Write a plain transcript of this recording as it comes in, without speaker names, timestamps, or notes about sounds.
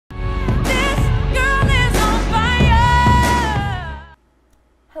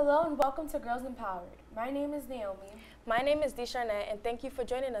Hello and welcome to Girls Empowered. My name is Naomi. My name is Desharnette, and thank you for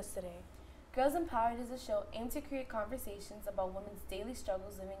joining us today. Girls Empowered is a show aimed to create conversations about women's daily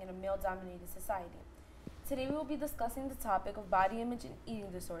struggles living in a male-dominated society. Today we will be discussing the topic of body image and eating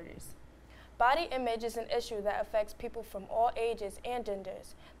disorders. Body image is an issue that affects people from all ages and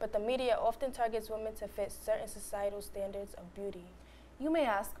genders, but the media often targets women to fit certain societal standards of beauty. You may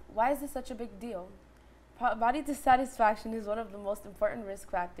ask, why is this such a big deal? Body dissatisfaction is one of the most important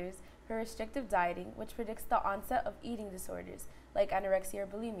risk factors for restrictive dieting, which predicts the onset of eating disorders like anorexia or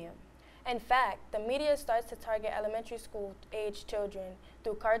bulimia. In fact, the media starts to target elementary school-age children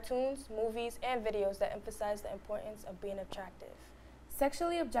through cartoons, movies, and videos that emphasize the importance of being attractive.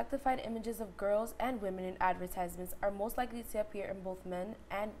 Sexually objectified images of girls and women in advertisements are most likely to appear in both men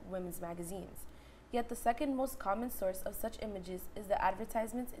and women's magazines. Yet the second most common source of such images is the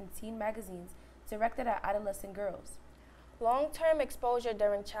advertisements in teen magazines directed at adolescent girls. Long-term exposure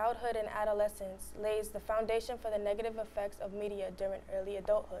during childhood and adolescence lays the foundation for the negative effects of media during early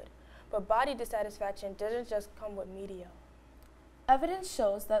adulthood. But body dissatisfaction doesn't just come with media. Evidence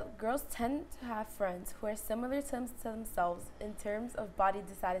shows that girls tend to have friends who are similar to themselves in terms of body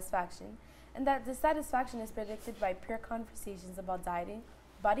dissatisfaction, and that dissatisfaction is predicted by peer conversations about dieting,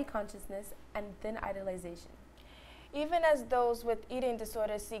 body consciousness, and thin idealization. Even as those with eating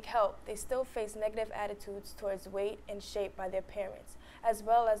disorders seek help, they still face negative attitudes towards weight and shape by their parents, as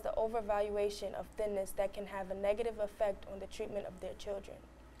well as the overvaluation of thinness that can have a negative effect on the treatment of their children.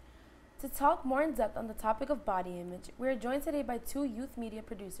 To talk more in depth on the topic of body image, we are joined today by two youth media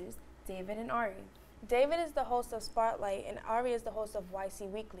producers, David and Ari. David is the host of Spotlight, and Ari is the host of YC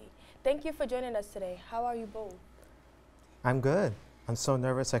Weekly. Thank you for joining us today. How are you both? I'm good. I'm so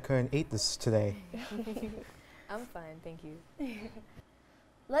nervous I couldn't eat this today. I'm fine, thank you.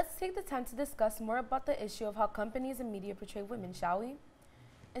 Let's take the time to discuss more about the issue of how companies and media portray women, shall we?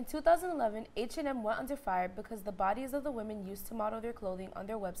 In 2011, H&M went under fire because the bodies of the women used to model their clothing on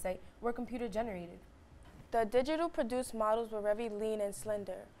their website were computer generated. The digital produced models were very lean and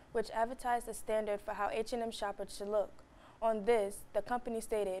slender, which advertised a standard for how H&M shoppers should look. On this, the company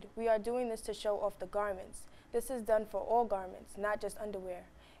stated, "We are doing this to show off the garments. This is done for all garments, not just underwear.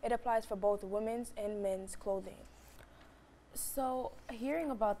 It applies for both women's and men's clothing." So,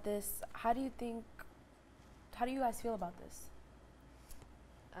 hearing about this, how do you guys feel about this?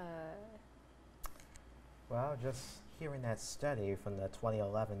 Well, just hearing that study from the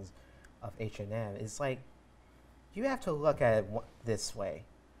 2011s of H&M, it's like you have to look at it this way.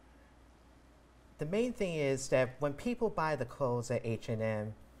 The main thing is that when people buy the clothes at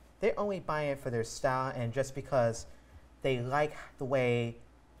H&M, they're only buying it for their style and just because they like the way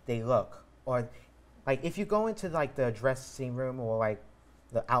they look. Or like if you go into like the dressing room or like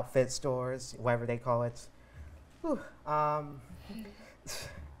the outfit stores, whatever they call it,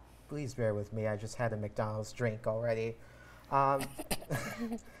 please bear with me, I just had a McDonald's drink already.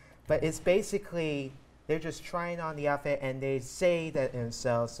 But it's basically, they're just trying on the outfit and they say that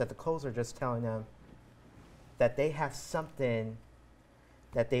themselves, that the clothes are just telling them that they have something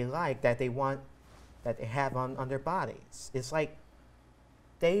that they like, that they want, that they have on their bodies. It's like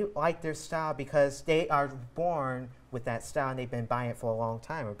they like their style because they are born with that style and they've been buying it for a long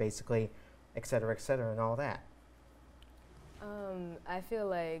time, or basically, et cetera, and all that. I feel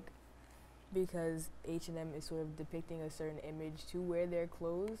like because H&M is sort of depicting a certain image to wear their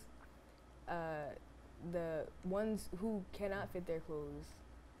clothes, the ones who cannot fit their clothes,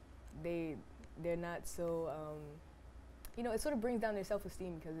 they're not so, it sort of brings down their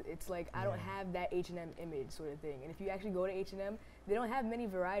self-esteem because it's like, I don't have that H&M image sort of thing. And if you actually go to H&M, they don't have many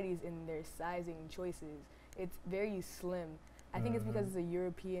varieties in their sizing choices. It's very slim. I think it's because it's a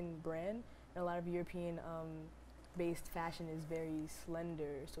European brand, and a lot of European based fashion is very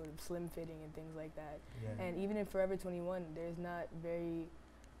slender, sort of slim fitting and things like that. Yeah. And even in Forever 21, there's not very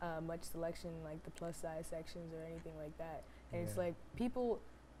much selection like the plus size sections or anything like that. And it's like people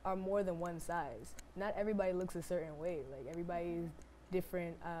are more than one size. Not everybody looks a certain way. Like everybody is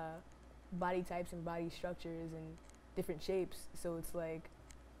different body types and body structures and different shapes. So it's like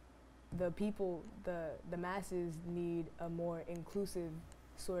the people, the masses need a more inclusive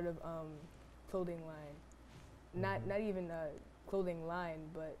sort of clothing line. Not even a clothing line,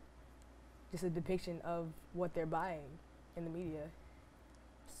 but just a depiction of what they're buying in the media.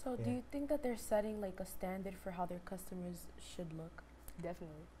 So do you think that they're setting like a standard for how their customers should look?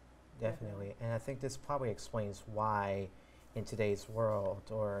 Definitely. And I think this probably explains why in today's world,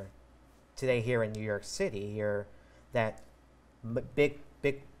 or today here in New York City, here that big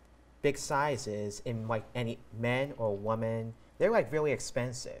sizes in like any men or woman, they're like really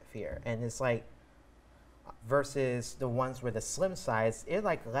expensive here. And it's like versus the ones with the slim size, they're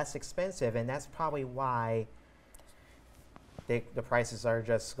like less expensive, and that's probably why the prices are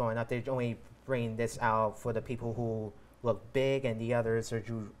just going up. They're only bringing this out for the people who look big and the others are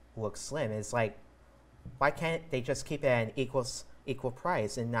who look slim. It's like, why can't they just keep it at an equal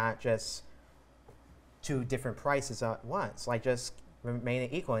price and not just two different prices at once? Like, just remain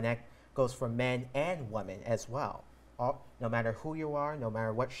equal, and that goes for men and women as well. No matter who you are, no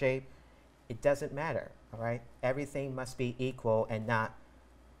matter what shape, it doesn't matter. All right, everything must be equal and not.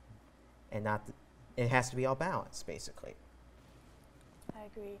 It has to be all balanced, basically. I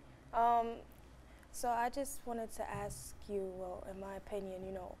agree. So I just wanted to ask you, well, in my opinion,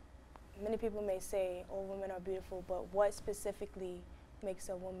 many people may say all women are beautiful, but what specifically makes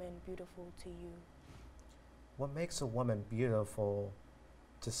a woman beautiful to you? What makes a woman beautiful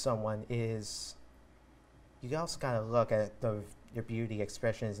to someone is, you also gotta look at their beauty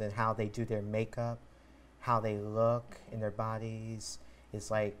expressions and how they do their makeup, how they look in their bodies.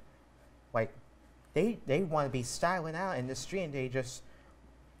 It's like they want to be styling out in the street, and they just,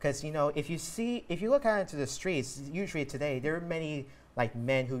 because if you look out into the streets, usually today there are many like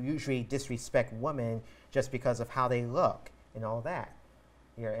men who usually disrespect women just because of how they look and all that.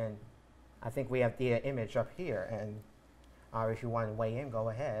 Here, and I think we have the image up here, and if you want to weigh in, go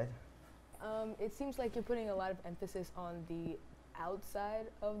ahead. It seems like you're putting a lot of emphasis on the outside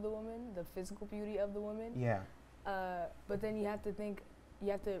of the woman, the physical beauty of the woman. Yeah. But then you have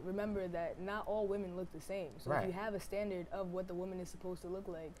to remember that not all women look the same. So Right. if you have a standard of what the woman is supposed to look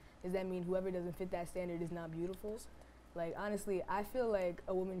like, does that mean whoever doesn't fit that standard is not beautiful? Like, honestly, I feel like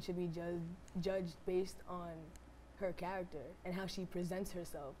a woman should be judged based on her character and how she presents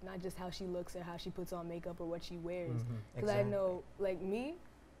herself, not just how she looks or how she puts on makeup or what she wears. Because I know, like me,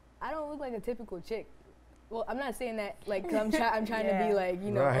 I don't look like a typical chick. Well, I'm not saying that like 'cause I'm trying to be like,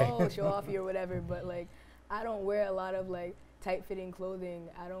 Right. oh, show offy or whatever, but like I don't wear a lot of like tight-fitting clothing.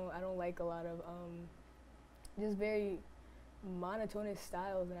 I don't like a lot of just very monotonous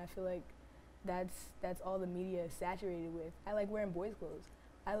styles, and I feel like that's all the media is saturated with. I like wearing boys' clothes.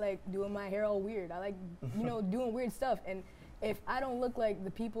 I like doing my hair all weird. I like doing weird stuff. And if I don't look like the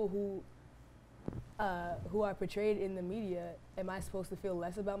people who are portrayed in the media, am I supposed to feel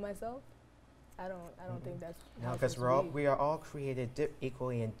less about myself? I don't think that's No, because we are all created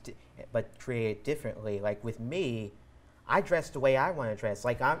equally but created differently. Like with me, I dress the way I want to dress.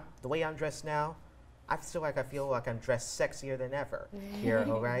 Like the way I'm dressed now, I feel like I'm dressed sexier than ever here.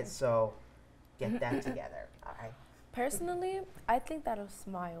 All right, so get that together. All right. Personally, I think that a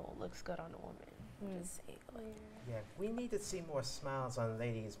smile looks good on a woman. Just say, like, Yeah, we need to see more smiles on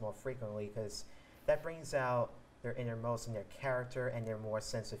ladies more frequently, because that brings out their innermost and their character and their more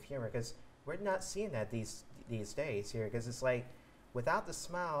sense of humor. Because we're not seeing that these days here. Because it's like, without the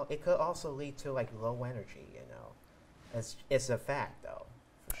smile, it could also lead to like low energy. It's a fact though,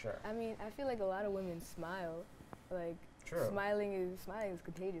 for sure. I mean, I feel like a lot of women smile. Like, True. Smiling is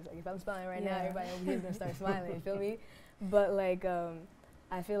contagious. Like, if I'm smiling right now, everybody over here is gonna start smiling. You feel me? But like,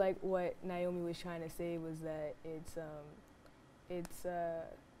 I feel like what Naomi was trying to say was that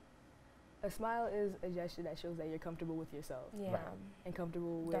a smile is a gesture that shows that you're comfortable with yourself. yeah. Right. And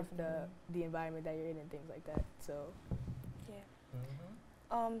comfortable with Definitely. the environment that you're in and things like that. So, Yeah.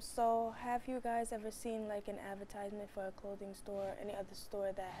 Mm-hmm. So have you guys ever seen like an advertisement for a clothing store, or any other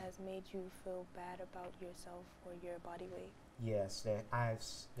store that has made you feel bad about yourself or your body weight? Yes, there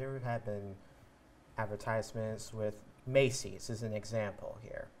have been advertisements with Macy's as an example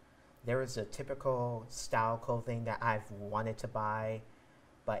here. There is a typical style clothing that I've wanted to buy,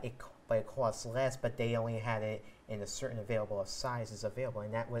 but it costs less, but they only had it in a certain available sizes available,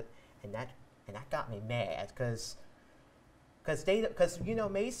 and that got me mad, because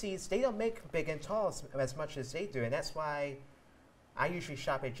Macy's, they don't make big and tall as much as they do, and that's why I usually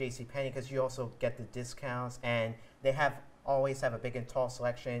shop at JCPenney, because you also get the discounts, and they always have a big and tall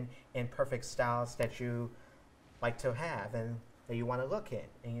selection in perfect styles that you like to have and that you want to look in.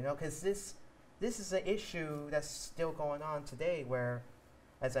 And because this is an issue that's still going on today, where,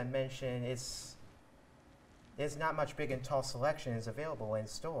 as I mentioned, there's not much big and tall selections available in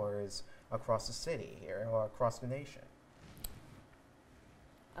stores across the city here or across the nation.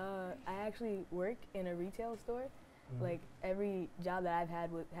 I actually work in a retail store. Like, every job that I've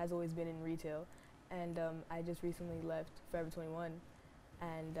had has always been in retail, and I just recently left Forever 21,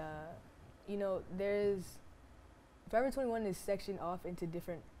 and Forever 21 is sectioned off into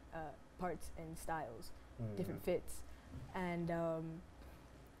different parts and styles, different fits, and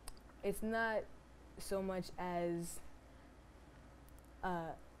it's not so much as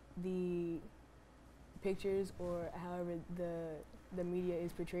the pictures or however the media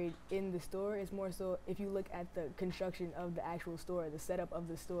is portrayed in the store. It's more so if you look at the construction of the actual store, the setup of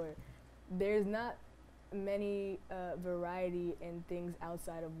the store, there's not many variety in things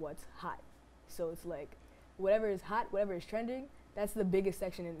outside of what's hot. So it's like whatever is hot, whatever is trending, that's the biggest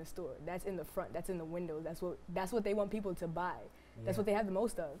section in the store. That's in the front, that's in the window, that's what they want people to buy. Yeah. That's what they have the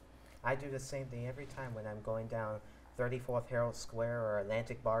most of. I do the same thing every time when I'm going down 34th Herald Square or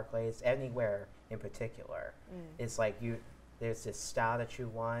Atlantic Barclays, anywhere in particular. It's like there's this style that you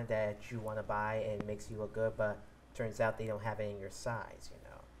want to buy and it makes you look good, but turns out they don't have it in your size, you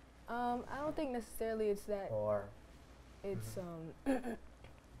know. I don't think necessarily it's that. Or it's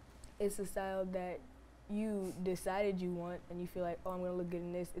it's a style that you decided you want and you feel like, oh, I'm gonna look good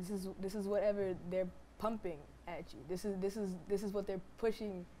in this. This is whatever they're pumping at you. This is what they're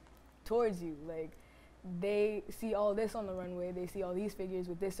pushing towards you. Like they see all this on the runway, they see all these figures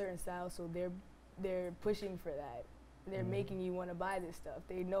with this certain style, so they're pushing for that. They're making you want to buy this stuff.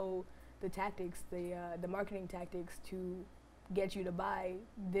 They know the tactics, the marketing tactics to get you to buy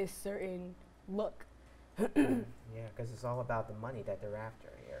this certain look. yeah, because it's all about the money that they're after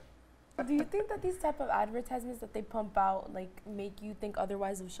here. Do you think that these type of advertisements that they pump out like make you think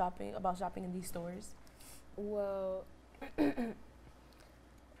otherwise of shopping in these stores? Well,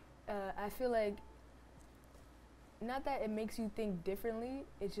 I feel like not that it makes you think differently,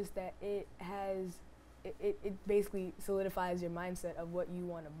 it's just that it basically solidifies your mindset of what you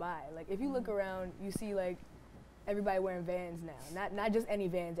want to buy. Like if you look around, you see like everybody wearing Vans now. Not just any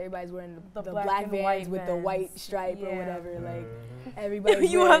Vans. Everybody's wearing the black Vans with the white stripe or whatever. Like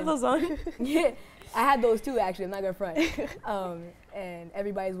everybody's you have those on? Yeah, I had those too actually. I'm not gonna front. And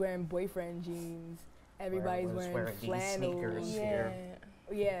everybody's wearing boyfriend jeans. Everybody's wearing flannels. Sneakers Yeah. here.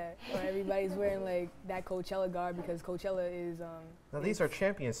 Yeah, or everybody's wearing like that Coachella garb because Coachella is Now these are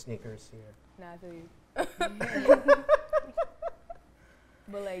champion sneakers here. Nah, I feel you.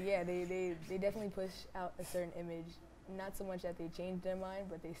 But like yeah, they definitely push out a certain image. Not so much that they change their mind,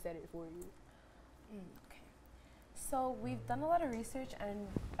 but they set it for you. Okay. So we've done a lot of research, and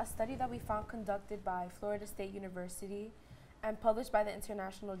a study that we found conducted by Florida State University and published by the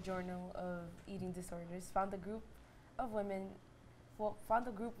International Journal of Eating Disorders found that a group of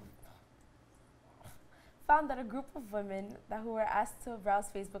women who were asked to browse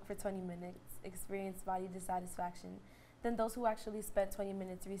Facebook for 20 minutes experienced body dissatisfaction than those who actually spent 20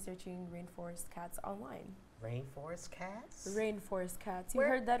 minutes researching rainforest cats online. Rainforest cats? Rainforest cats. You Where-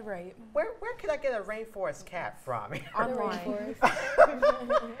 heard that right. Where could I get a rainforest cat from? Online.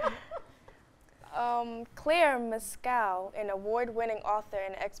 Claire Mescal, an award-winning author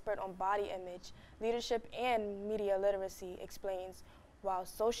and expert on body image, leadership, and media literacy, explains, while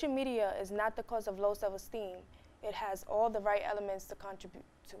social media is not the cause of low self-esteem, it has all the right elements to contribute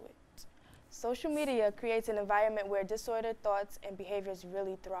to it. Social media creates an environment where disordered thoughts and behaviors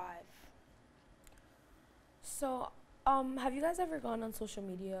really thrive. So, have you guys ever gone on social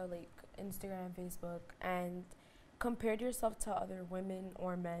media, like Instagram, Facebook, and compared yourself to other women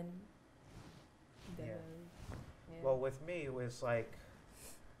or men? Yeah. Yeah. Well, with me, it was like,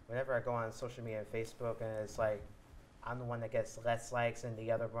 whenever I go on social media and Facebook, and it's like, I'm the one that gets less likes, and the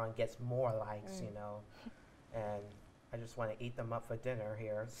other one gets more likes, you know, and I just want to eat them up for dinner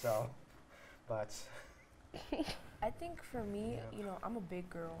here. So, but I think for me, Yeah. you know, I'm a big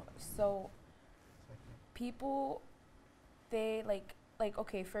girl, so people, they like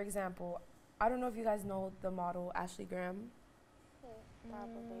okay, for example, I don't know if you guys know the model Ashley Graham.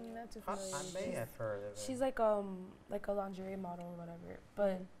 Probably. Not too I familiar. may have heard of it. She's like a lingerie model or whatever,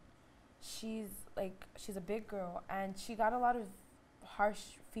 but she's a big girl, and she got a lot of harsh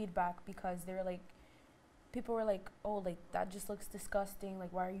feedback because they were like, people were like, oh, like that just looks disgusting,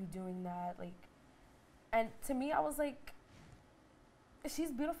 like why are you doing that, like, and to me I was like,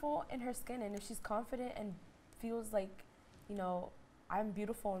 she's beautiful in her skin, and if she's confident and feels like, you know, I'm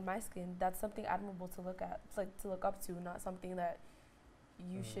beautiful in my skin, that's something admirable to look at. It's like to look up to, not something that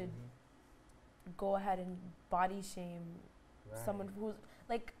you should go ahead and body shame someone who's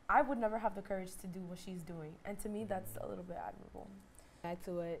like, I would never have the courage to do what she's doing, and to me that's a little bit admirable. Back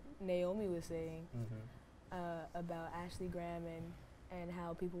to what Naomi was saying about Ashley Graham and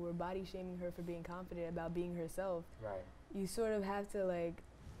how people were body shaming her for being confident about being herself. Right. You sort of have to like,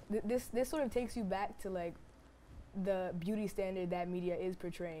 this sort of takes you back to like the beauty standard that media is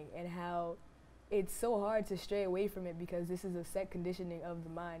portraying, and how it's so hard to stray away from it because this is a set conditioning of the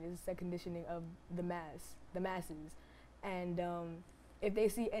mind. It's a set conditioning of the masses. And if they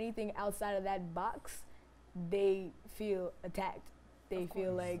see anything outside of that box, they feel attacked. They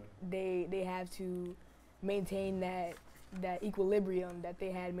feel like they have to maintain that equilibrium that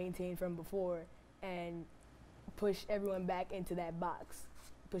they had maintained from before, and push everyone back into that box,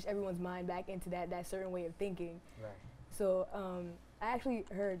 push everyone's mind back into that certain way of thinking. Right. So I actually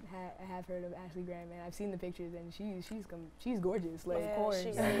have heard of Ashley Graham, and I've seen the pictures, and she's gorgeous. Like, Yeah, of course. she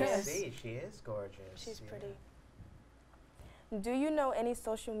Yeah, see, she is gorgeous. She's yeah. pretty. Do you know any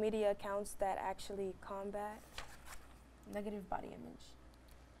social media accounts that actually combat Negative body image.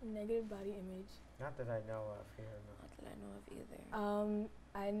 Negative body image. Not that I know of here. No. Not that I know of either.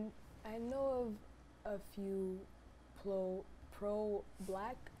 I know of a few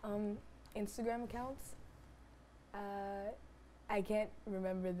pro-black Instagram accounts. I can't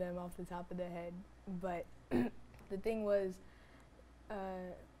remember them off the top of the head, but the thing was,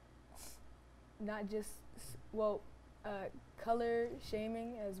 not just color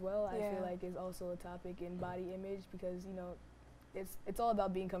shaming as well. I Yeah. feel like is also a topic in body image, because it's all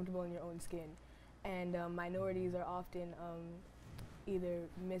about being comfortable in your own skin, and minorities are often either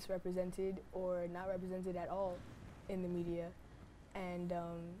misrepresented or not represented at all in the media, and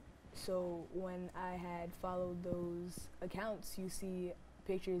so when I had followed those accounts, you see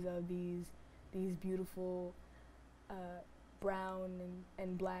pictures of these beautiful brown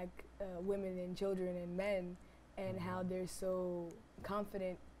and black women and children and men, and how they're so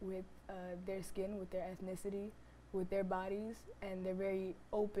confident with their skin, with their ethnicity, with their bodies, and they're very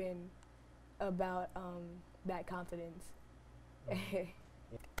open about that confidence.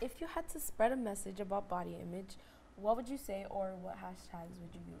 If you had to spread a message about body image, what would you say, or what hashtags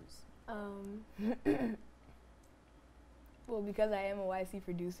would you use? Well, because I am a YC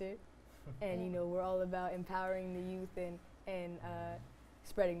producer, and we're all about empowering the youth and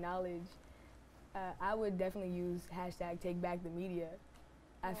spreading knowledge, I would definitely use hashtag Take Back the Media.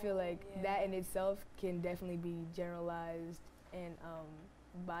 I feel like that in itself can definitely be generalized in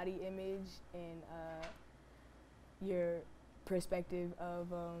body image and your perspective of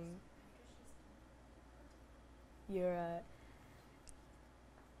your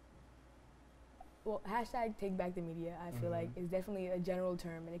hashtag Take Back the Media, I feel like, is definitely a general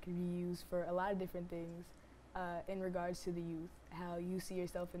term, and it can be used for a lot of different things in regards to the youth, how you see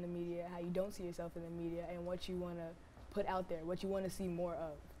yourself in the media, how you don't see yourself in the media, and what you want to put out there, what you want to see more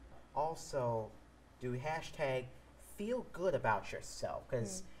of. Also, do hashtag feel good about yourself,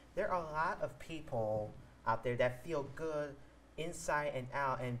 because there are a lot of people out there that feel good inside and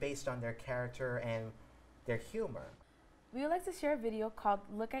out, and based on their character and their humor. We would like to share a video called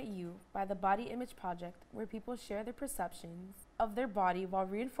Look at You by the Body Image Project, where people share their perceptions of their body while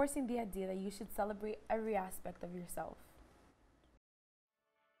reinforcing the idea that you should celebrate every aspect of yourself.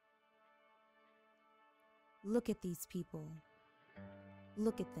 Look at these people.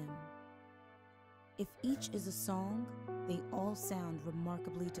 Look at them. If each is a song, they all sound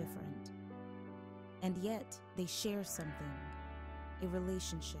remarkably different. And yet, they share something, a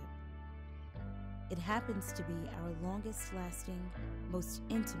relationship. It happens to be our longest lasting, most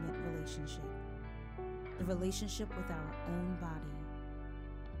intimate relationship, the relationship with our own body.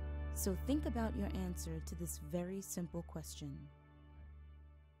 So think about your answer to this very simple question.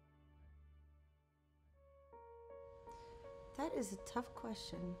 That is a tough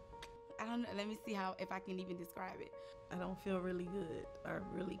question. I don't know. Let me see if I can even describe it. I don't feel really good or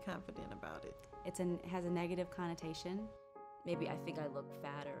really confident about it. It has a negative connotation. Maybe I think I look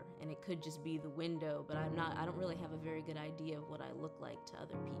fatter, and it could just be the window, but I don't really have a very good idea of what I look like to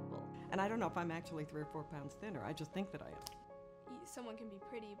other people. And I don't know if I'm actually 3 or 4 pounds thinner. I just think that I am. Someone can be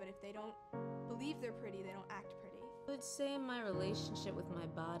pretty, but if they don't believe they're pretty, they don't act pretty. I would say my relationship with my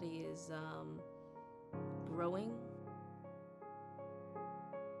body is growing.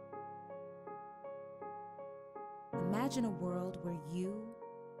 Imagine a world where you,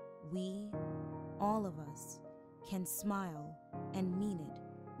 we, all of us, can smile and mean it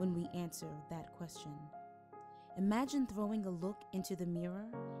when we answer that question. Imagine throwing a look into the mirror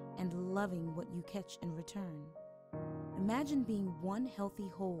and loving what you catch in return. Imagine being one healthy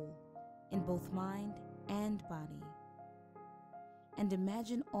whole in both mind and body. And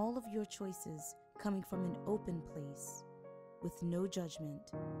imagine all of your choices coming from an open place with no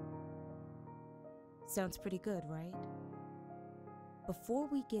judgment. Sounds pretty good, right? Before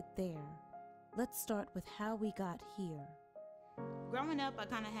we get there, let's start with how we got here. Growing up, I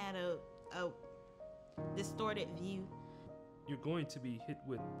kind of had a distorted view. You're going to be hit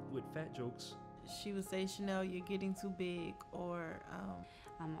with fat jokes. She would say, Chanel, you're getting too big, or...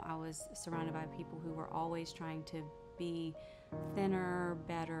 I was surrounded by people who were always trying to be thinner,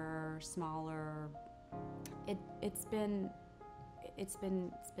 better, smaller. It's been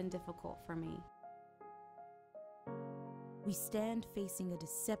difficult for me. We stand facing a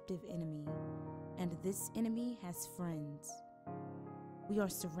deceptive enemy, and this enemy has friends. we are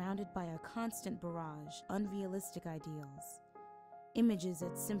surrounded by a constant barrage, unrealistic ideals, images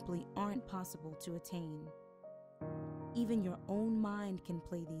that simply aren't possible to attain. Even your own mind can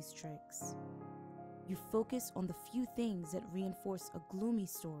play these tricks. You focus on the few things that reinforce a gloomy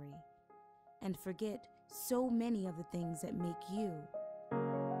story and forget so many of the things that make you,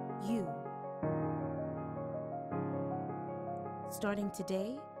 you. Starting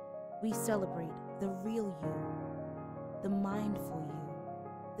today, we celebrate the real you, the mindful you,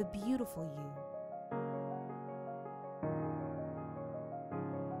 the beautiful you.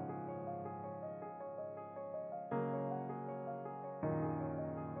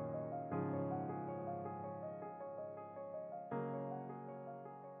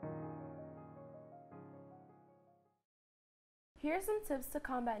 Here are some tips to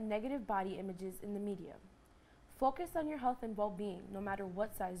combat negative body images in the media. Focus on your health and well-being, no matter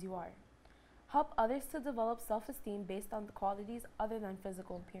what size you are. Help others to develop self-esteem based on the qualities other than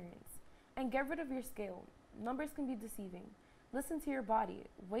physical appearance. And get rid of your scale. Numbers can be deceiving. Listen to your body.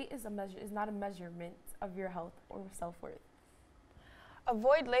 Weight is not a measurement of your health or self-worth.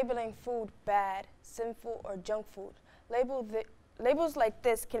 Avoid labeling food bad, sinful, or junk food. Labels like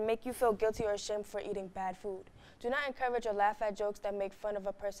this can make you feel guilty or ashamed for eating bad food. Do not encourage or laugh at jokes that make fun of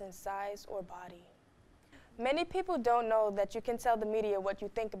a person's size or body. Many people don't know that you can tell the media what you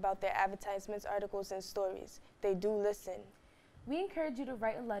think about their advertisements, articles, and stories. They do listen. We encourage you to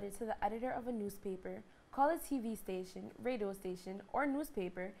write a letter to the editor of a newspaper, call a TV station, radio station, or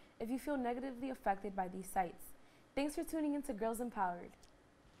newspaper if you feel negatively affected by these sites. Thanks for tuning in to Girls Empowered.